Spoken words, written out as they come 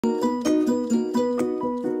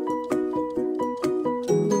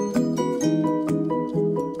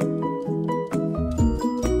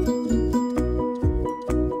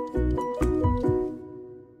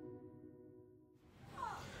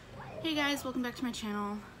welcome back to my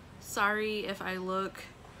channel. Sorry if I look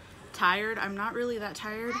tired. I'm not really that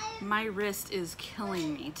tired. My wrist is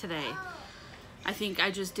killing me today. I think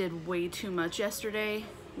I just did way too much yesterday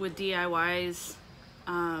with DIYs,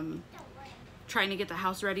 trying to get the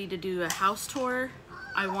house ready to do a house tour.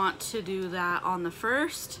 I want to do that on the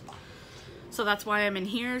 1st, so that's why I'm in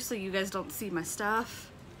here, so you guys don't see my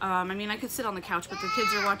stuff. I mean, I could sit on the couch, but the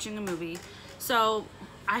kids are watching a movie. So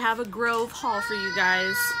I have a Grove haul for you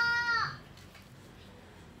guys.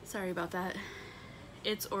 Sorry about that.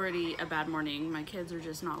 It's already a bad morning. My kids are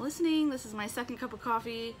just not listening. This is my second cup of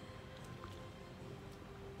coffee.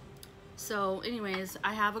 So anyways,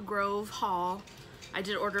 I have a Grove haul. I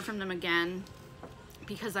did order from them again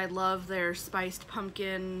because I love their spiced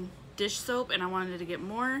pumpkin dish soap and I wanted to get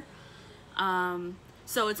more.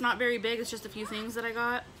 So it's not very big, it's just a few things that I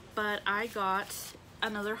got, but I got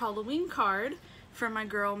another Halloween card from my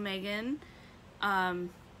girl Megan.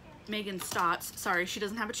 Megan Stotts. Sorry, she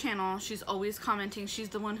doesn't have a channel. She's always commenting. She's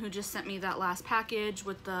the one who just sent me that last package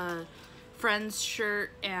with the Friends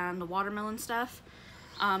shirt and the watermelon stuff.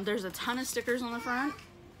 There's a ton of stickers on the front,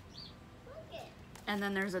 and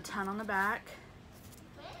then there's a ton on the back.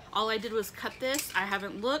 All I did was cut this. I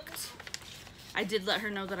haven't looked. I did let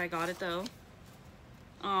her know that I got it though.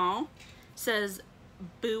 Oh, says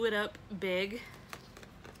boo it up big.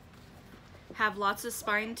 Have lots of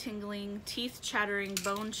spine tingling, teeth chattering,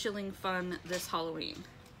 bone chilling fun this Halloween.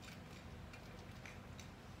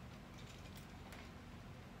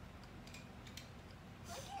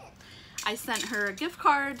 I sent her a gift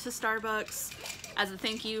card to Starbucks as a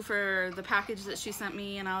thank you for the package that she sent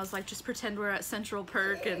me, and I was like, just pretend we're at Central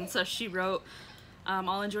Perk, and so she wrote,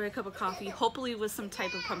 I'll enjoy a cup of coffee, hopefully with some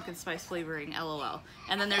type of pumpkin spice flavoring, LOL.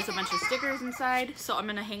 And then there's a bunch of stickers inside, so I'm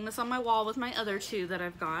gonna hang this on my wall with my other two that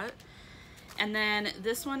I've got. And then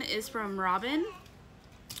this one is from Robin.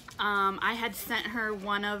 I had sent her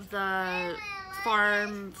one of the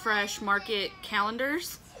Farm Fresh Market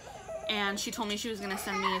calendars, and she told me she was gonna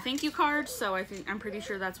send me a thank you card, so I'm pretty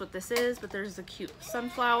sure that's what this is, but there's a cute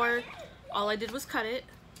sunflower. All I did was cut it.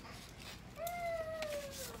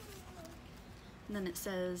 And then it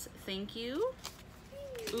says, thank you.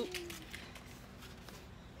 Oop.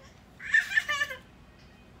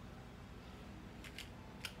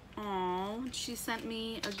 Aw, she sent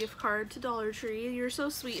me a gift card to Dollar Tree. You're so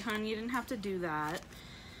sweet, hun. You didn't have to do that.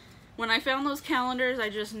 When I found those calendars, I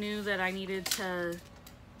just knew that I needed to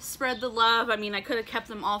spread the love. I mean, I could have kept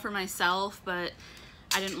them all for myself, but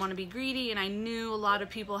I didn't want to be greedy, and I knew a lot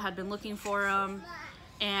of people had been looking for them.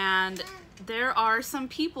 And there are some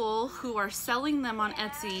people who are selling them on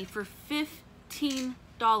Etsy for $15.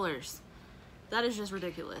 That is just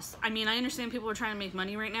ridiculous. I mean, I understand people are trying to make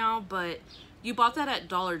money right now, but you bought that at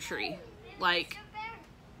Dollar Tree. Like,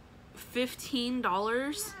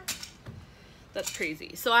 $15? That's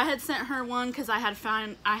crazy. So I had sent her one because I had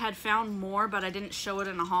found more, but I didn't show it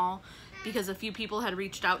in a haul because a few people had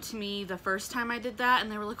reached out to me the first time I did that,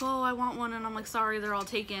 and they were like, oh, I want one, and I'm like, sorry, they're all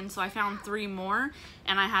taken. So I found 3 more,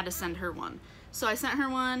 and I had to send her one. So I sent her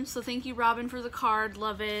one. So thank you, Robin, for the card.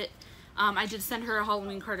 Love it. I did send her a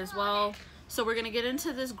Halloween card as well. So we're gonna get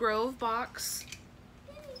into this Grove box,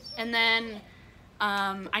 and then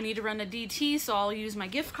I need to run a DT, so I'll use my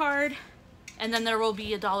gift card, and then there will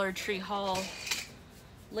be a Dollar Tree haul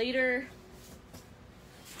later.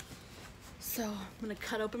 So I'm gonna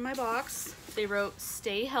cut open my box. They wrote,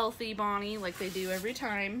 stay healthy, Bonnie, like they do every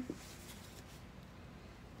time.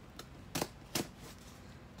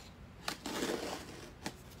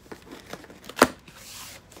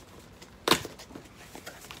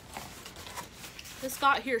 This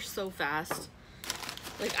got here so fast.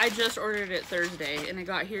 Like, I just ordered it Thursday and it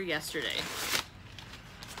got here yesterday.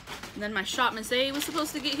 And then my Shop Miss A was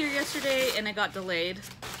supposed to get here yesterday and it got delayed.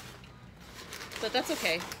 But that's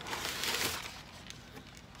okay.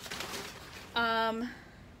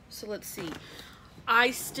 So let's see.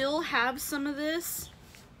 I still have some of this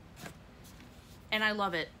and I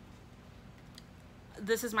love it.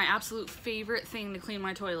 This is my absolute favorite thing to clean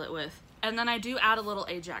my toilet with. And then I do add a little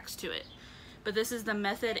Ajax to it. But this is the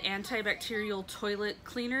Method Antibacterial Toilet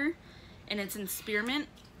Cleaner, and it's in spearmint.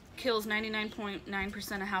 Kills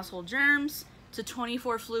 99.9% of household germs. It's a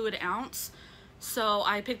 24 fluid ounce. So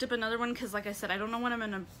I picked up another one because, like I said, I don't know when I'm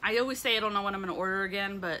gonna, I always say I don't know when I'm gonna order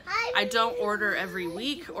again, but I don't order every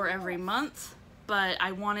week or every month. But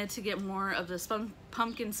I wanted to get more of this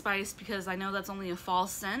pumpkin spice because I know that's only a fall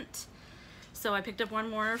scent. So I picked up one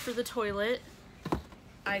more for the toilet.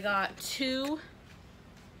 I got 2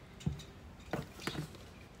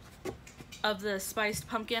 of the spiced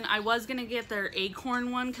pumpkin. I was gonna get their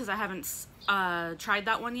acorn one because I haven't tried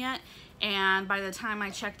that one yet, and by the time I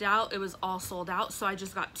checked out, it was all sold out. So I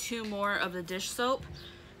just got 2 more of the dish soap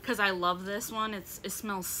because I love this one. It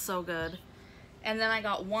smells so good. And then I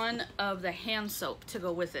got 1 of the hand soap to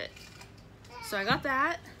go with it. So I got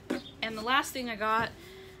that. And the last thing I got,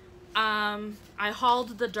 I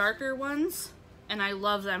hauled the darker ones, and I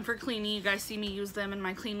love them for cleaning. You guys see me use them in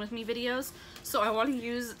my Clean With Me videos. So I want to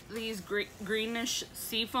use these greenish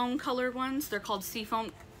seafoam colored ones. They're called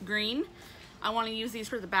Seafoam Green. I want to use these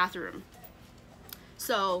for the bathroom.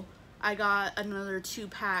 So I got another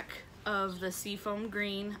 2-pack of the Seafoam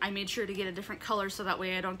Green. I made sure to get a different color so that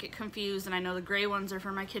way I don't get confused, and I know the gray ones are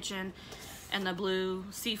for my kitchen and the blue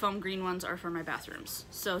Seafoam Green ones are for my bathrooms.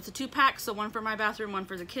 So it's a 2-pack, so 1 for my bathroom, 1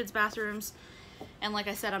 for the kids' bathrooms. And like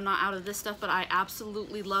I said, I'm not out of this stuff, but I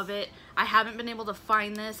absolutely love it. I haven't been able to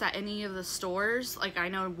find this at any of the stores. Like, I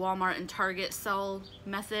know Walmart and Target sell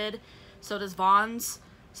Method, so does Vons,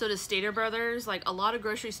 so does Stater Brothers. Like, a lot of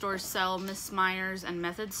grocery stores sell Miss Meyer's and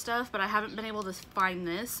Method stuff, but I haven't been able to find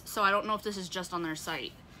this, so I don't know if this is just on their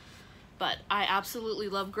site. But I absolutely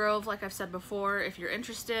love Grove, like I've said before. If you're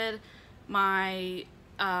interested, my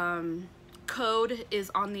code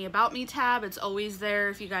is on the About Me tab. It's always there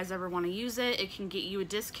if you guys ever want to use it. It can get you a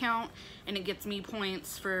discount, and it gets me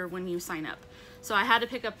points for when you sign up. So I had to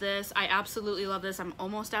pick up this. I absolutely love this. I'm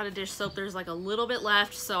almost out of dish soap. There's like a little bit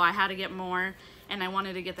left, so I had to get more, and I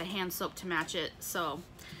wanted to get the hand soap to match it. So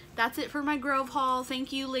that's it for my Grove haul.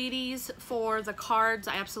 Thank you, ladies, for the cards.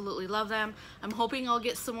 I absolutely love them. I'm hoping I'll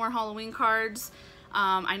get some more Halloween cards.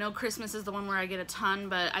 I know Christmas is the one where I get a ton,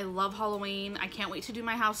 but I love Halloween. I can't wait to do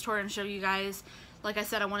my house tour and show you guys. Like I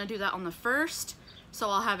said, I want to do that on the 1st, so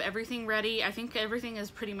I'll have everything ready. I think everything is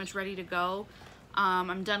pretty much ready to go.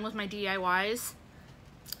 I'm done with my DIYs,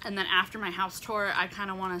 and then after my house tour, I kind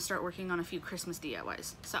of want to start working on a few Christmas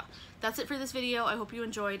DIYs. So that's it for this video. I hope you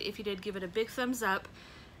enjoyed. If you did, give it a big thumbs up.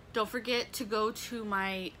 Don't forget to go to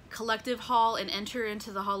my collective haul and enter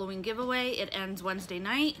into the Halloween giveaway. It ends Wednesday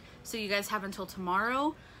night, so you guys have until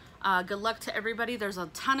tomorrow. Good luck to everybody. There's a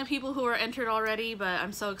ton of people who are entered already, but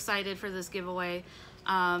I'm so excited for this giveaway.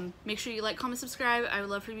 Make sure you like, comment, subscribe. I would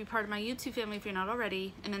love for you to be part of my YouTube family if you're not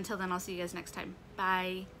already. And until then, I'll see you guys next time.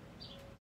 Bye.